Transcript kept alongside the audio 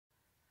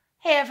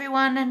Hey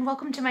everyone, and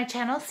welcome to my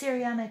channel,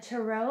 Siriana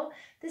Tarot.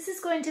 This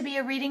is going to be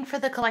a reading for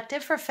the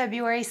collective for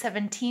February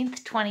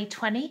 17th,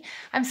 2020.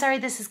 I'm sorry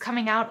this is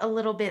coming out a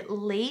little bit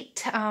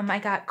late. I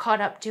got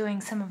caught up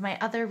doing some of my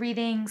other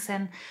readings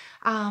and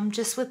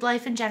just with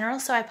life in general,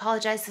 so I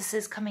apologize this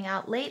is coming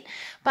out late,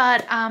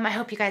 but I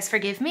hope you guys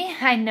forgive me.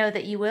 I know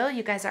that you will.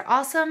 You guys are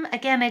awesome.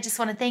 Again, I just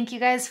want to thank you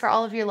guys for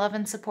all of your love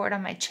and support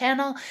on my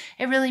channel.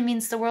 It really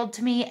means the world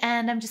to me,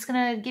 and I'm just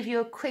going to give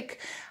you a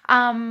quick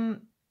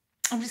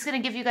I'm just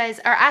going to give you guys,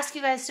 or ask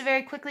you guys to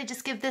very quickly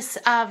just give this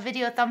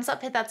video a thumbs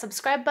up, hit that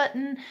subscribe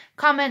button,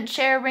 comment,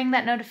 share, ring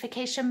that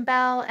notification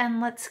bell,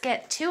 and let's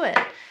get to it.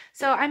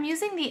 So I'm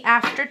using the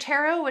After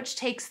Tarot, which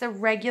takes the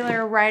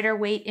regular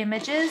Rider-Waite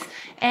images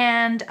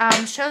and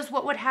shows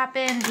what would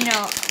happen, you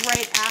know,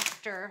 right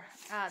after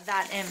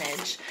that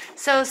image.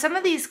 So some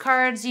of these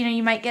cards, you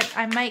know,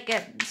 I might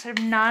get sort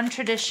of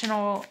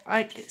non-traditional,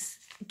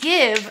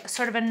 give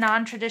sort of a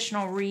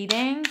non-traditional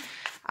reading.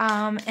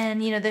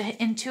 And you know,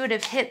 the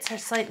intuitive hits are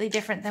slightly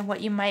different than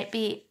what you might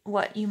be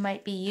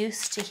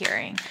used to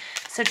hearing.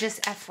 So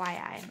just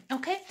FYI.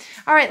 Okay.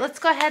 All right, let's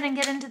go ahead and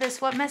get into this.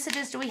 What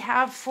messages do we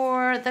have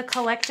for the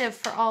collective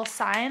for all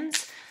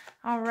signs?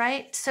 All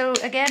right. So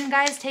again,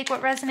 guys, take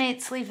what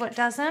resonates, leave what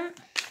doesn't.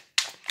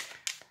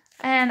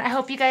 And I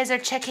hope you guys are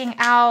checking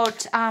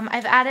out,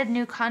 I've added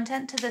new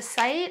content to the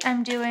site.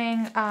 I'm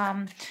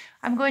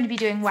going to be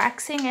doing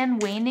waxing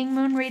and waning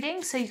moon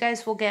readings, so you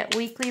guys will get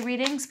weekly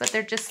readings, but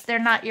they're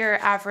not your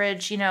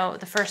average, you know,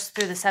 the 1st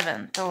through the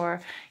 7th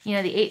or, you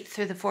know, the 8th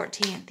through the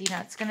 14th. You know,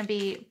 it's going to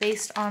be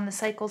based on the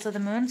cycles of the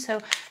moon, so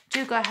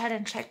do go ahead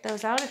and check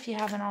those out if you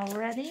haven't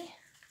already.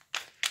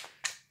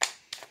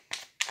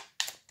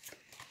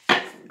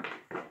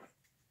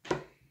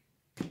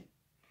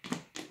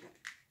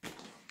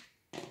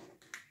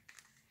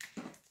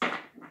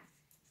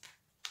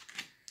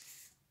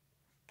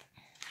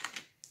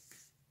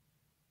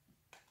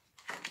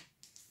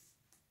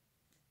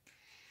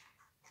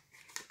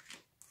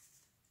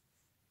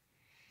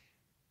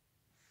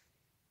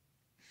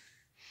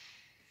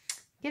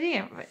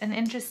 Getting an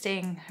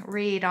interesting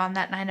read on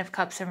that Nine of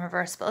Cups in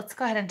reverse, but let's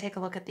go ahead and take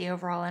a look at the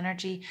overall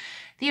energy.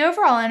 The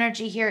overall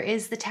energy here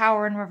is the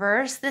Tower in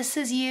reverse. This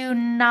is you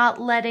not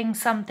letting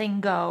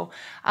something go,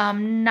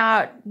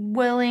 not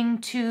willing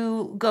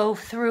to go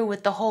through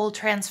with the whole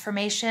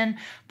transformation,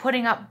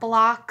 putting up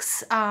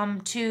blocks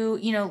to,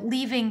 you know,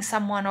 leaving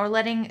someone or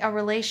letting a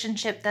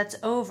relationship that's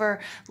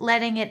over,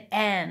 letting it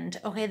end.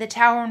 Okay, the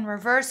Tower in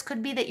reverse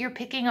could be that you're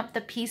picking up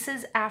the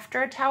pieces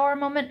after a Tower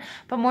moment,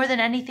 but more than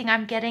anything,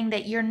 I'm getting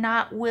that you're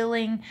not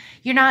willing,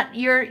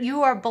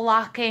 you are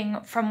blocking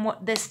from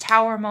this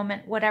Tower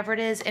moment, whatever it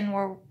is, in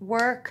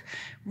work,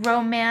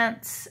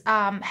 romance,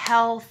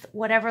 health,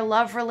 whatever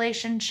love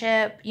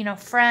relationship, you know,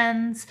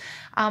 friends,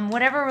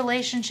 whatever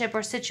relationship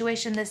or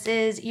situation this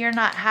is, you're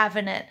not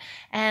having it.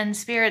 And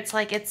Spirit's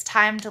like, it's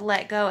time to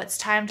let go. It's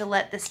time to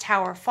let this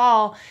tower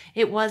fall.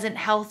 It wasn't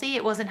healthy.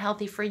 It wasn't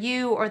healthy for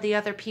you or the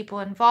other people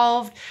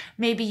involved.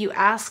 Maybe you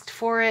asked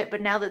for it,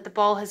 but now that the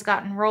ball has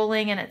gotten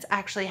rolling and it's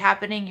actually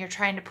happening, you're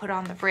trying to put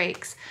on the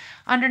brakes.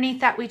 Underneath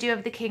that, we do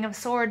have the King of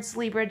Swords,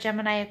 Libra,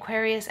 Gemini,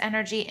 Aquarius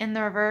energy in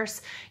the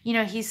reverse. You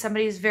know, he's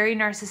somebody who's very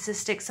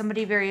narcissistic,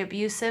 somebody very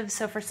abusive.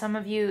 So for some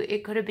of you,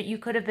 you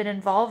could have been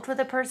involved with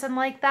a person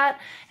like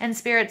that. And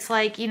Spirit's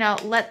like, you know,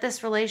 let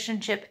this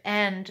relationship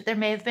end. There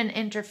may have been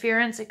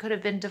interference. It could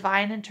have been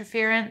divine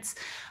interference,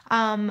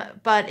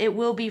 but it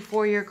will be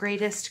for your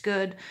greatest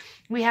good.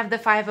 We have the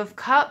Five of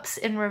Cups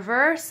in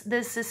reverse.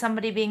 This is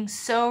somebody being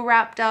so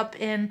wrapped up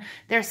in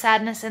their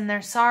sadness and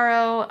their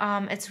sorrow.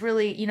 It's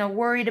really, you know,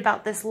 worried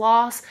about this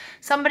loss.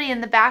 Somebody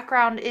in the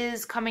background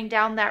is coming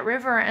down that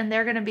river and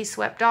they're going to be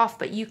swept off,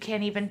 but you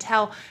can't even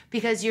tell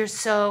because you're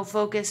so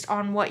focused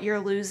on what you're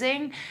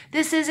losing.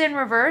 This is in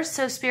reverse,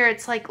 so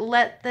Spirit's like,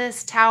 let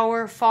this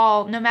tower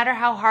fall. No matter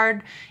how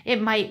hard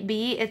it might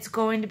be, it's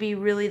going to be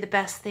really the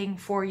best thing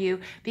for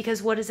you,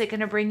 because what is it going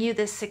to bring you?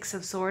 This Six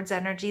of Swords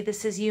energy.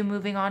 This is you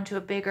moving on to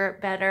a bigger,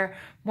 better,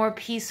 more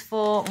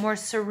peaceful, more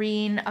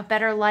serene, a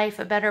better life,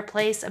 a better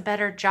place, a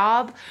better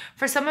job.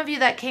 For some of you,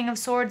 that King of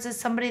Swords is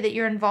somebody that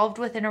you're involved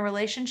with in a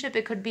relationship.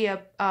 It could be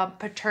a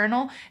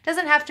paternal. It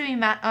doesn't have to be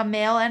a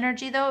male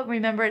energy, though.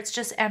 Remember, it's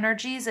just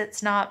energies.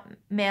 It's not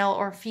male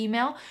or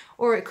female.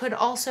 Or it could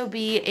also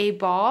be a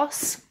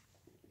boss.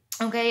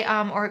 Okay,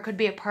 or it could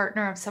be a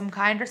partner of some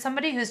kind or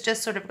somebody who's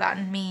just sort of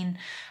gotten mean.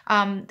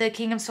 The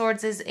King of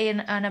Swords is in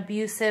an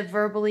abusive,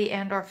 verbally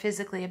and or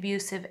physically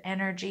abusive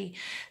energy.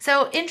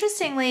 So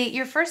interestingly,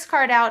 your first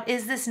card out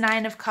is this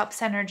Nine of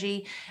Cups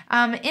energy.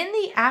 In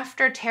the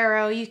After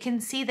Tarot, you can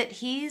see that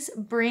he's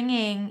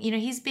bringing, you know,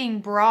 he's being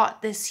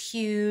brought this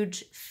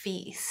huge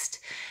feast.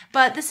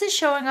 But this is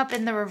showing up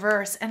in the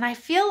reverse. And I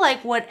feel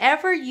like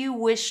whatever you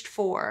wished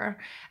for,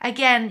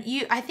 again,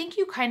 I think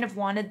you kind of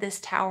wanted this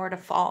tower to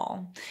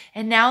fall.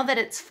 And now that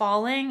it's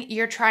falling,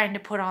 you're trying to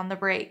put on the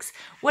brakes.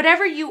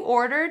 Whatever you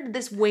ordered,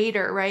 this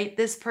waiter, right?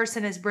 This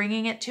person is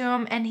bringing it to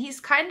him and he's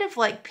kind of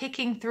like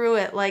picking through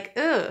it like,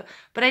 ugh,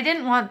 but I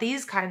didn't want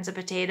these kinds of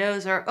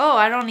potatoes, or, oh,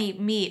 I don't eat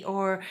meat,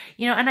 or,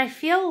 you know, and I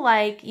feel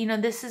like, you know,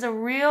 this is a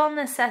real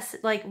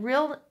necessity, like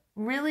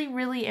really,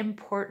 really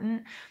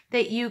important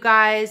that you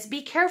guys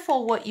be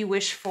careful what you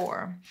wish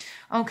for.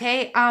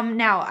 Okay.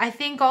 Now I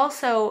think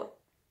also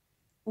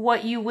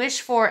what you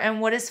wish for and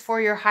what is for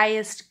your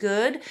highest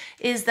good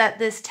is that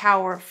this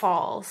tower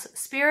falls.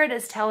 Spirit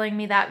is telling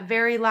me that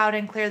very loud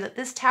and clear, that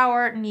this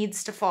tower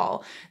needs to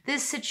fall.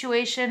 This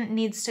situation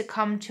needs to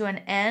come to an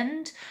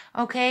end,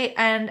 okay?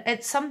 And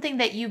it's something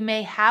that you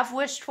may have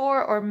wished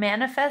for or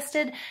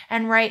manifested,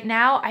 and right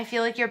now I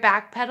feel like you're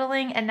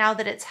backpedaling, and now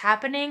that it's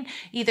happening,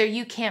 either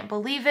you can't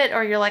believe it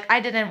or you're like, I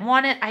didn't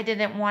want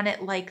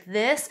it like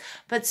this,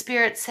 but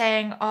Spirit's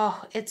saying,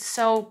 oh, it's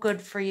so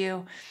good for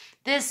you.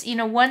 This, you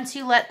know, once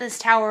you let this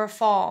tower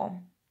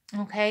fall,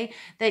 okay,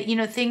 that, you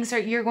know,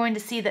 you're going to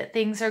see that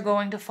things are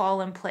going to fall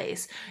in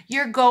place.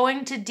 You're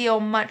going to deal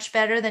much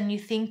better than you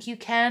think you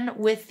can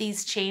with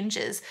these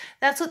changes.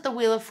 That's what the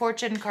Wheel of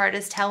Fortune card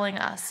is telling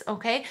us,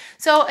 okay?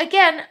 So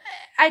again,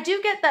 I do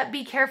get that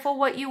be careful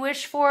what you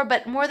wish for,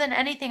 but more than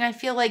anything, I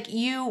feel like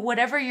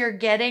whatever you're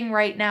getting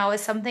right now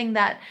is something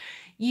that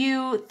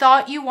you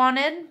thought you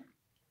wanted.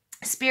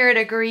 Spirit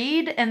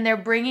agreed and they're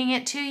bringing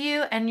it to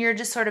you, and you're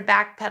just sort of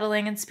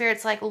backpedaling, and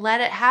Spirit's like, let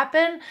it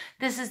happen.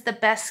 This is the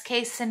best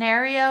case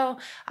scenario.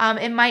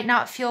 It might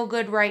not feel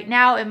good right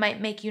now. It might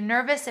make you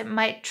nervous. It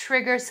might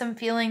trigger some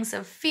feelings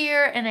of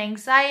fear and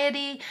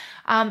anxiety.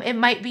 It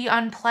might be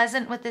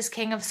unpleasant with this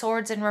King of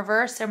Swords in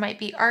reverse. There might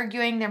be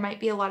arguing. There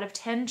might be a lot of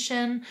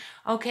tension.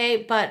 Okay,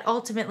 but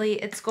ultimately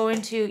it's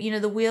going to, you know,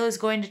 the wheel is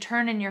going to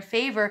turn in your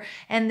favor,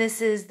 and this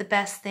is the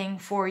best thing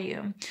for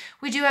you.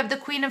 We do have the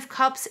Queen of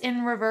Cups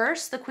in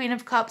reverse. The Queen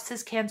of Cups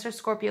is Cancer,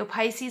 Scorpio,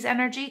 Pisces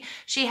energy.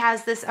 She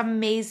has this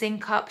amazing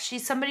cup.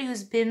 She's somebody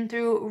who's been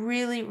through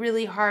really,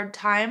 really hard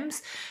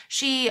times.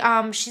 She's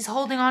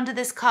holding on to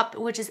this cup,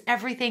 which is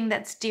everything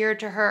that's dear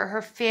to her: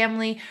 her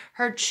family,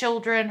 her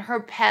children,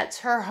 her pets,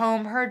 her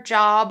home, her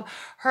job,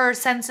 her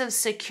sense of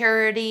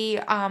security,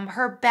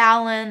 her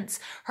balance,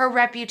 her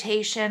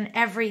reputation,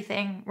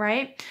 everything,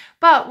 right?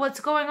 But what's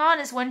going on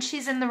is when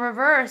she's in the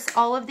reverse,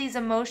 all of these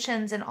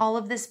emotions and all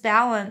of this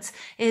balance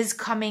is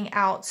coming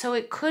out. So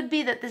it could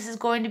be that this is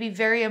going to be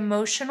very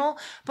emotional,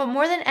 but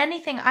more than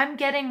anything, I'm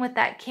getting with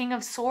that King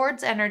of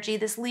Swords energy,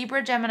 this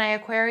Libra, Gemini,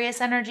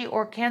 Aquarius energy,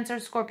 or Cancer,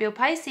 Scorpio,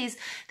 Pisces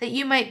that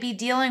you might be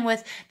dealing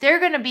with. They're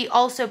going to be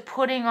also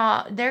pulling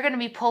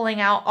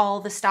out all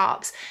the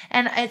stops.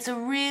 And it's a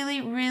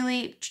really,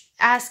 really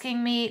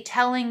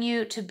telling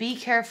you to be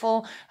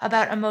careful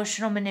about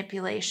emotional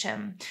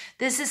manipulation.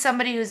 This is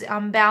somebody who's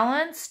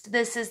unbalanced.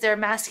 This is their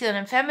masculine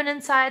and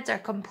feminine sides are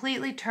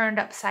completely turned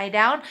upside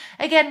down.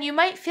 Again, you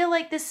might feel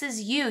like this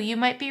is you. You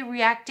might be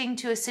reacting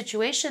to a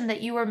situation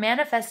that you were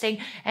manifesting,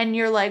 and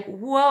you're like,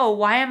 whoa,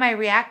 why am I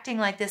reacting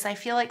like this? I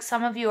feel like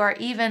some of you are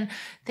even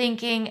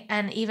thinking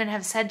and even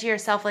have said to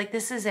yourself, like,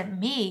 this isn't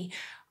me.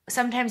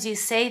 Sometimes you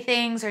say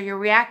things or you're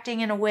reacting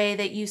in a way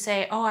that you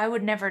say, oh, I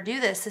would never do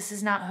this. This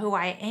is not who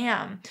I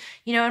am.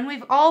 You know, and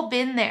we've all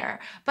been there.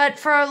 But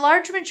for a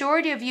large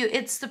majority of you,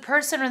 it's the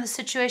person or the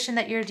situation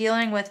that you're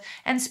dealing with.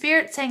 And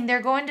Spirit's saying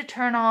they're going to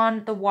turn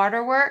on the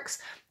waterworks.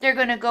 They're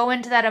going to go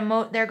into that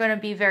they're going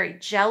to be very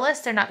jealous.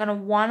 They're not going to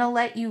want to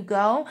let you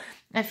go.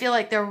 I feel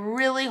like they're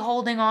really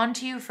holding on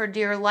to you for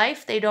dear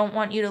life. They don't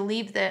want you to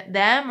leave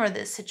them or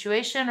the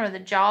situation or the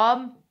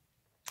job.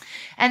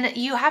 And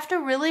you have to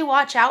really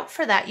watch out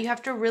for that. You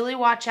have to really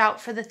watch out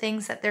for the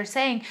things that they're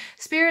saying.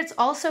 Spirit's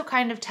also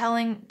kind of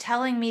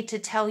telling me to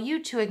tell you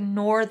to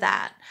ignore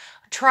that.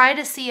 Try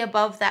to see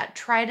above that.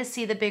 Try to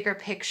see the bigger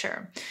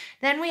picture.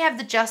 Then we have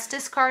the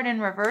Justice card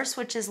in reverse,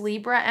 which is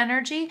Libra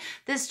energy.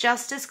 This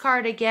Justice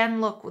card,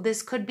 again, look,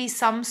 this could be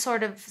some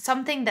sort of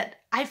something that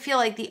I feel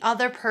like the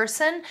other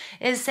person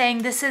is saying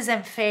this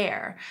isn't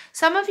fair.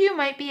 Some of you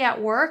might be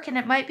at work, and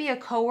it might be a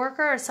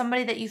coworker or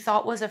somebody that you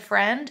thought was a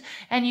friend,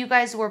 and you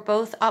guys were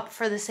both up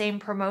for the same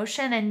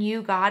promotion and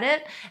you got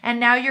it, and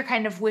now you're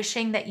kind of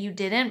wishing that you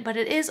didn't, but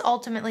it is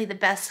ultimately the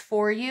best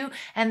for you,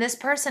 and this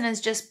person is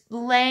just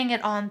laying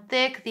it on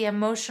thick, the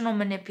emotional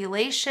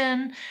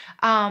manipulation,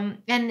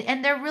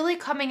 and they're really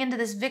coming into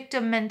this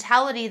victim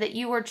mentality that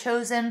you were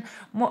chosen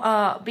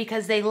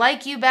because they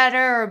like you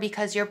better or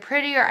because you're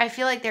prettier. I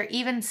feel like they're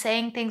even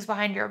saying things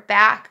behind your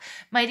back,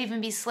 might even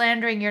be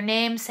slandering your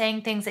name,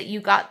 saying things that you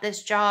got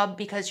this job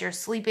because you're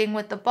sleeping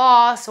with the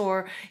boss,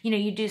 or, you know,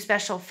 you do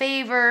special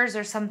favors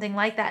or something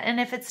like that. And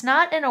if it's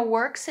not in a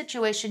work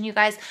situation, you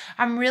guys,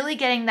 I'm really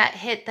getting that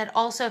hit that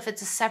also if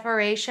it's a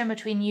separation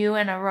between you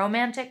and a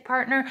romantic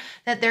partner,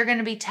 that they're going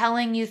to be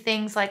telling you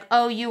things like,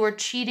 oh, you were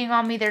cheating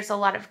on me. There's a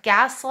lot of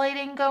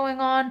gaslighting going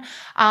on,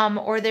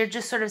 or they're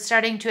just sort of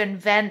starting to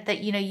invent that,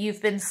 you know,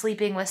 you've been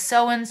sleeping with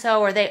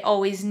so-and-so, or they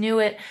always knew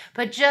it.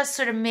 But just just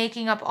sort of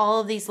making up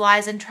all of these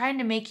lies and trying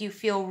to make you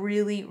feel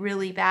really,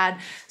 really bad.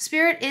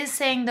 Spirit is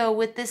saying, though,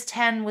 with this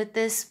 10, with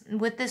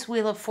this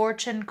Wheel of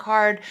Fortune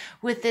card,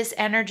 with this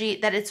energy,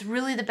 that it's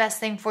really the best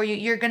thing for you.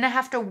 You're going to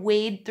have to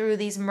wade through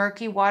these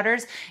murky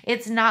waters.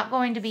 It's not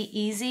going to be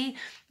easy.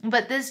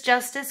 But this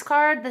Justice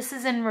card, this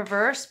is in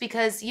reverse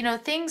because, you know,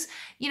 things,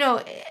 you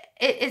know,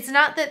 it's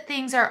not that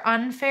things are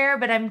unfair,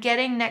 but I'm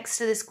getting next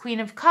to this Queen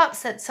of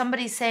Cups that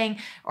somebody's saying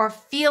or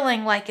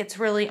feeling like it's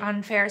really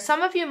unfair.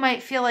 Some of you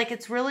might feel like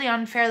it's really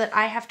unfair that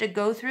I have to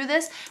go through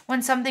this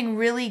when something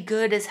really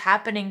good is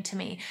happening to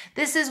me.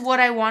 This is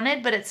what I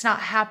wanted, but it's not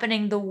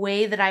happening the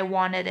way that I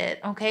wanted it,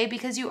 okay?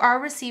 Because you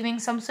are receiving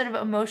some sort of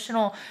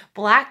emotional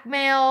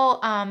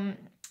blackmail,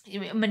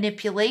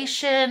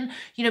 manipulation.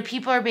 You know,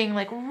 people are being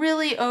like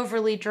really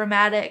overly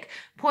dramatic.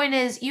 Point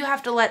is, you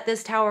have to let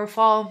this tower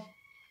fall.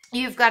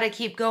 You've got to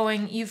keep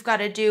going. You've got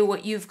to do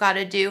what you've got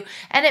to do.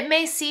 And it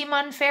may seem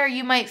unfair.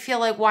 You might feel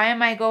like, why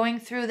am I going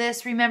through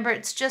this? Remember,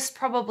 it's just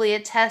probably a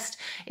test.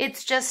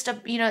 It's just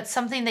a, you know, it's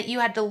something that you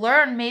had to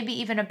learn, maybe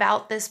even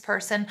about this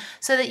person,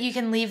 so that you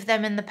can leave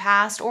them in the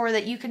past, or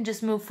that you can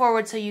just move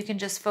forward so you can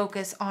just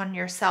focus on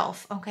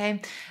yourself, okay,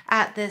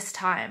 at this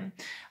time.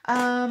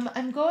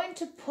 I'm going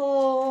to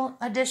pull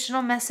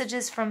additional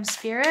messages from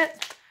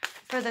Spirit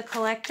for the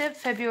collective,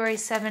 February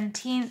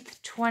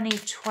 17th,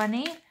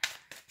 2020.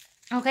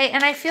 Okay,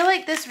 and I feel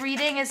like this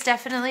reading is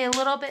definitely a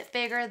little bit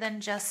bigger than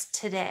just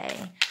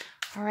today.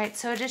 All right,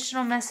 so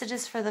additional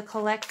messages for the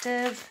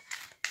collective,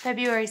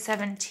 February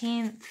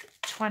 17th,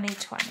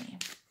 2020.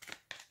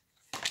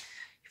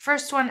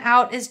 First one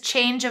out is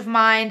change of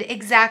mind.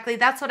 Exactly.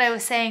 That's what I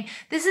was saying.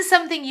 This is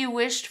something you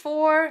wished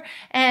for,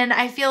 and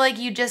I feel like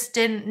you just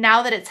didn't.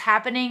 Now that it's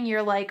happening,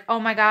 you're like, oh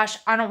my gosh,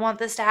 I don't want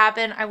this to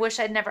happen. I wish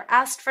I'd never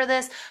asked for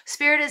this.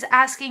 Spirit is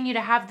asking you to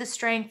have the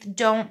strength.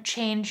 Don't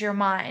change your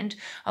mind.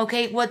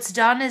 Okay, what's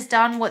done is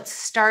done. What's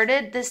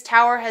started, this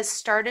tower has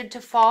started to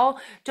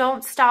fall.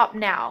 Don't stop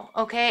now,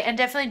 okay? And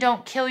definitely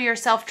don't kill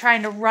yourself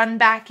trying to run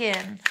back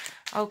in,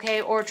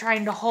 okay? Or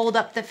trying to hold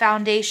up the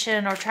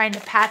foundation or trying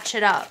to patch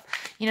it up.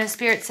 You know,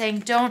 Spirit saying,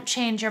 don't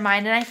change your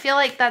mind. And I feel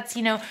like that's,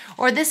 you know,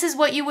 or this is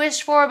what you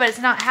wished for, but it's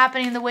not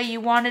happening the way you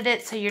wanted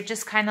it. So you're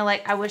just kind of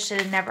like, I wish it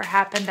had never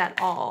happened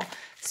at all.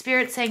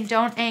 Spirit saying,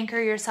 don't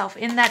anchor yourself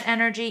in that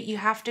energy. You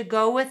have to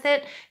go with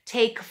it.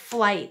 Take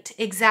flight.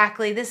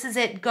 Exactly. This is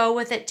it. Go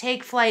with it.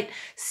 Take flight.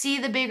 See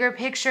the bigger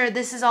picture.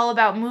 This is all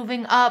about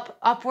moving up,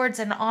 upwards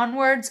and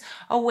onwards,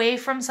 away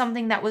from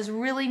something that was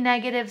really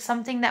negative,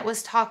 something that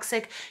was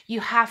toxic.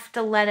 You have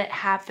to let it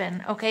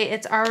happen. Okay.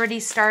 It's already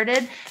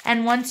started.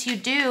 And once you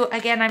do,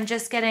 again, I'm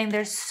just getting,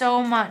 there's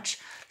so much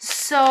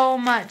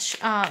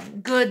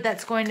good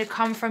that's going to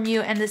come from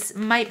you, and this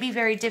might be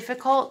very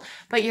difficult,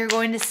 but you're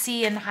going to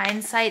see in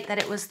hindsight that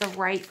it was the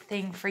right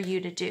thing for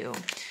you to do.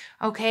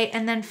 Okay,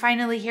 and then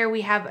finally here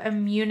we have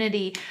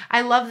immunity.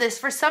 I love this.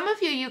 For some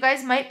of you, you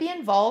guys might be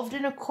involved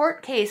in a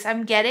court case.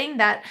 I'm getting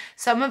that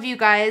some of you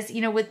guys,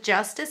 you know, with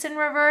justice in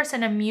reverse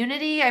and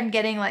immunity, I'm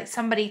getting like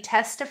somebody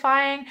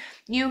testifying.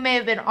 You may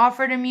have been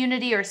offered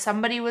immunity, or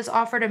somebody was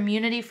offered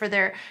immunity for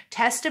their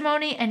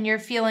testimony, and you're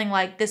feeling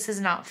like this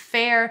is not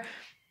fair.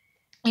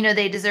 You know,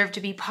 they deserve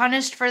to be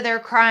punished for their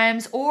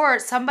crimes, or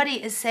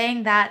somebody is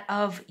saying that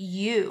of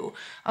you,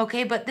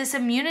 okay? But this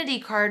immunity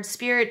card,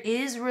 Spirit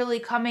is really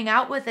coming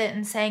out with it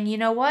and saying, you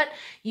know what?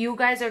 You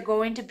guys are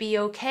going to be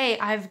okay.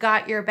 I've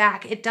got your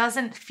back. It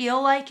doesn't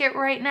feel like it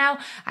right now.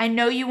 I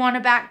know you want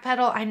to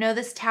backpedal. I know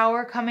this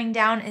tower coming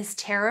down is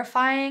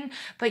terrifying,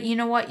 but you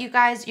know what, you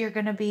guys? You're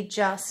going to be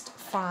just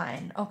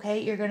fine,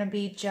 okay? You're going to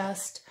be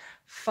just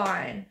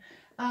fine.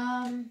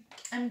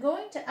 I'm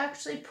going to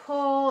actually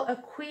pull a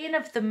Queen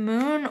of the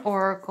Moon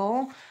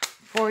Oracle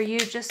for you,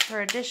 just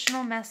for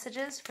additional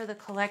messages for the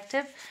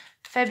collective,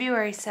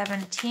 February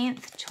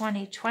 17th,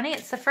 2020.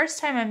 It's the first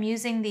time I'm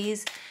using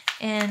these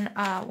in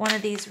one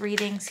of these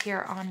readings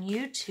here on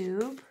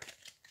YouTube.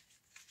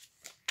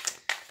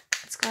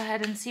 Let's go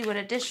ahead and see what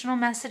additional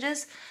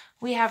messages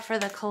we have for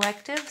the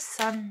collective.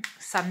 Sun,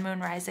 Moon,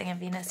 Rising,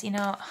 and Venus. You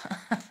know,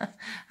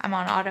 I'm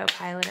on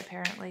autopilot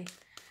apparently.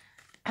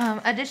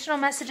 Additional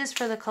messages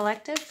for the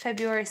collective,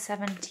 February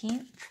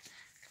 17th,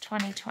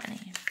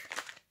 2020.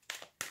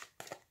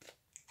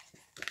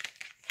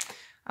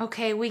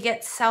 Okay, we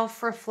get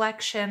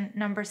self-reflection,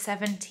 number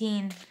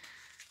 17.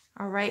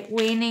 All right,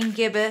 waning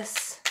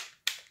gibbous.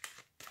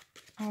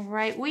 All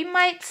right, we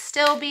might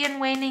still be in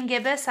waning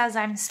gibbous as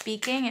I'm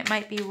speaking. It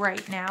might be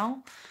right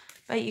now,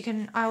 but you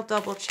can, I'll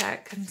double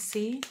check and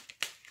see.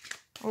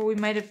 Or we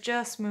might have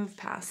just moved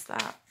past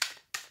that.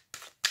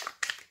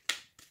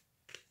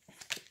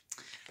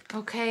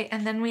 Okay,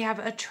 and then we have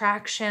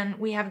attraction.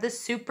 We have the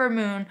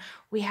supermoon.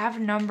 We have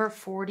number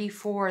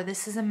 44.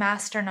 This is a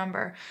master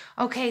number.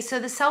 Okay, so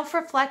the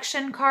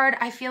self-reflection card,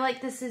 I feel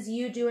like this is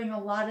you doing a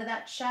lot of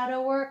that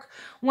shadow work.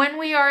 When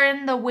we are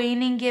in the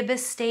waning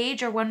gibbous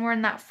stage, or when we're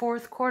in that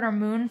fourth quarter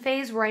moon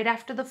phase, right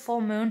after the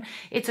full moon,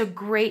 it's a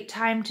great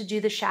time to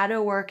do the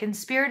shadow work. And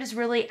Spirit is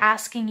really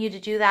asking you to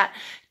do that.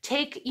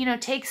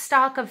 take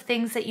stock of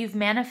things that you've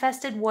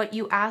manifested, what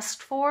you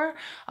asked for,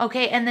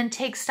 okay? And then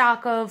take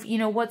stock of,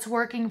 what's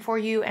working for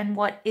you and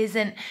what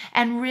isn't,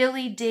 and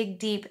really dig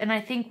deep. And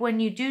I think when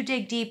you do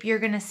dig deep, you're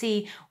going to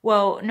see,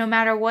 whoa, no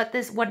matter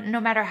no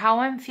matter how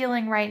I'm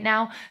feeling right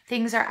now,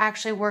 things are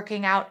actually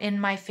working out in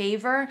my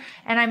favor.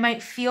 And I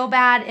might feel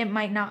bad. It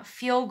might not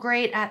feel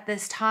great at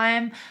this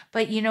time,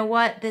 but you know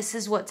what? This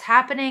is what's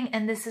happening,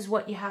 and this is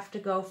what you have to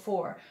go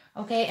for.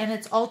 Okay, and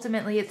it's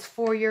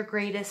for your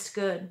greatest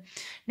good.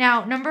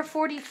 Now, number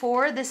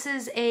 44, this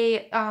is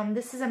a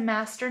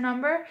master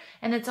number,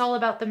 and it's all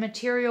about the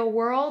material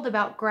world,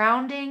 about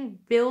grounding,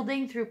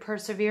 building through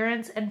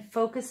perseverance, and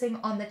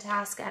focusing on the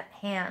task at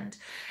hand.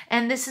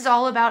 And this is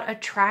all about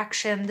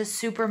attraction, the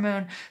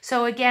supermoon.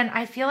 So again,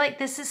 I feel like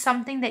this is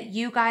something that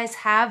you guys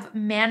have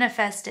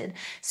manifested.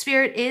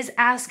 Spirit is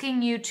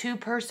asking you to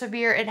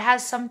persevere. It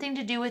has something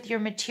to do with your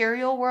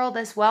material world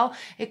as well.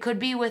 It could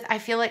be with, I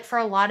feel like for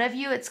a lot of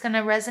you, it's going to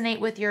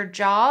resonate with your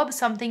job,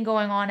 something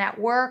going on at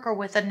work, or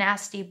with a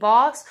nasty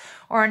boss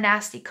or a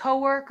nasty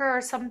coworker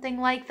or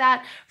something like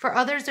that. For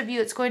others of you,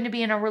 it's going to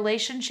be in a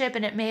relationship,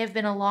 and it may have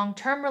been a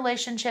long-term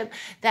relationship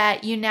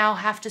that you now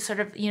have to sort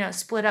of,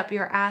 split up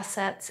your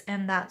assets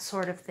and that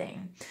sort of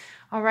thing.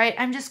 All right,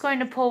 I'm just going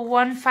to pull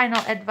one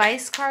final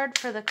advice card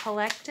for the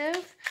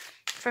collective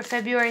for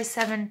February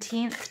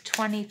 17th,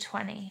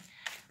 2020.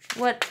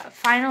 What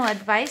final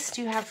advice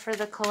do you have for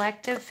the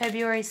collective,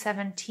 February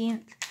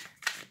 17th,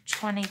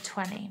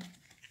 2020?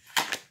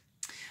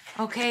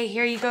 Okay,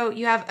 here you go.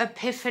 You have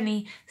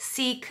epiphany,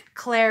 seek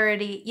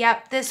clarity.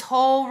 Yep, this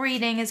whole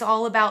reading is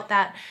all about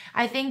that.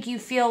 I think you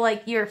feel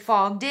like you're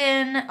fogged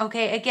in.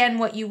 Okay, again,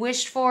 what you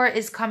wished for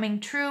is coming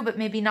true, but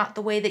maybe not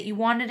the way that you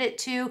wanted it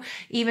to,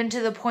 even to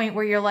the point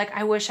where you're like,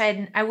 I wish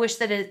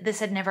that this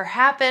had never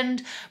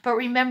happened. But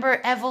remember,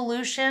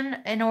 evolution,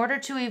 in order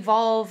to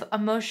evolve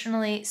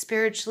emotionally,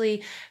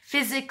 spiritually,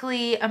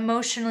 physically,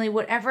 emotionally,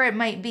 whatever it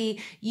might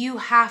be, you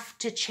have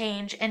to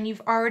change. And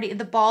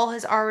the ball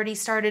has already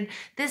started.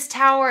 This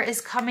tower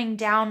is coming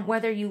down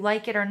whether you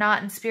like it or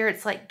not, and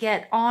Spirit's like,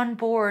 get on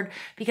board,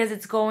 because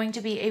it's going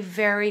to be a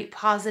very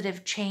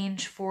positive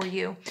change for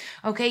you.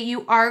 Okay,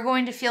 you are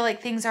going to feel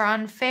like things are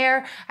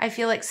unfair. I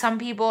feel like some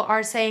people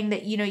are saying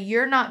that,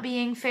 you're not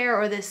being fair,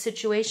 or this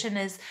situation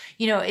is,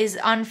 is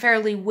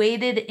unfairly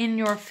weighted in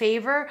your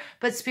favor,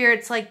 but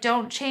Spirit's like,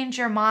 don't change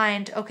your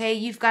mind. Okay,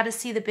 you've got to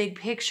see the big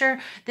picture.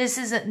 This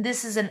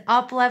is an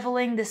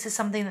up-leveling. This is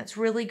something that's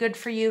really good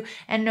for you,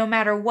 and no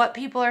matter what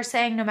people are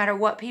saying, no matter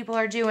what people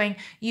are doing,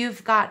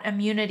 you've got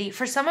immunity.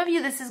 For some of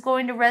you, this is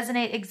going to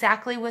resonate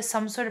exactly with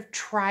some sort of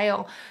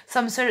trial,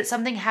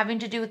 something having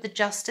to do with the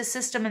justice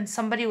system, and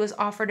somebody was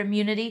offered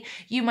immunity.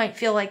 You might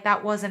feel like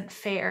that wasn't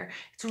fair.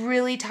 It's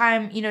really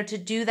time, to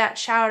do that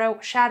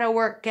shadow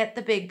work, get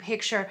the big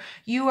picture.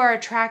 You are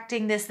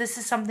attracting this. This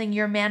is something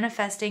you're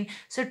manifesting.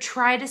 So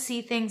try to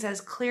see things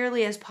as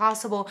clearly as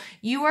possible.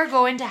 You are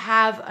going to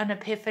have an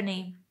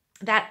epiphany,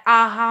 that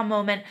aha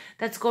moment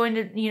that's going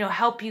to,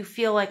 help you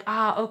feel like,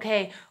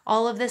 okay,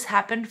 all of this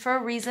happened for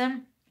a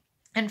reason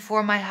and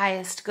for my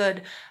highest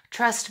good.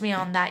 Trust me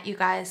on that, you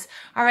guys.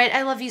 All right,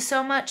 I love you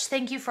so much.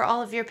 Thank you for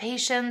all of your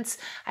patience.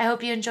 I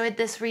hope you enjoyed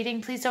this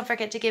reading. Please don't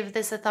forget to give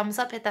this a thumbs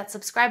up, hit that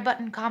subscribe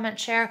button, comment,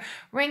 share,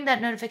 ring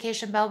that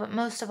notification bell. But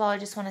most of all, I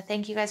just want to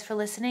thank you guys for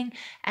listening,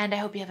 and I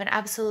hope you have an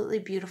absolutely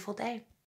beautiful day.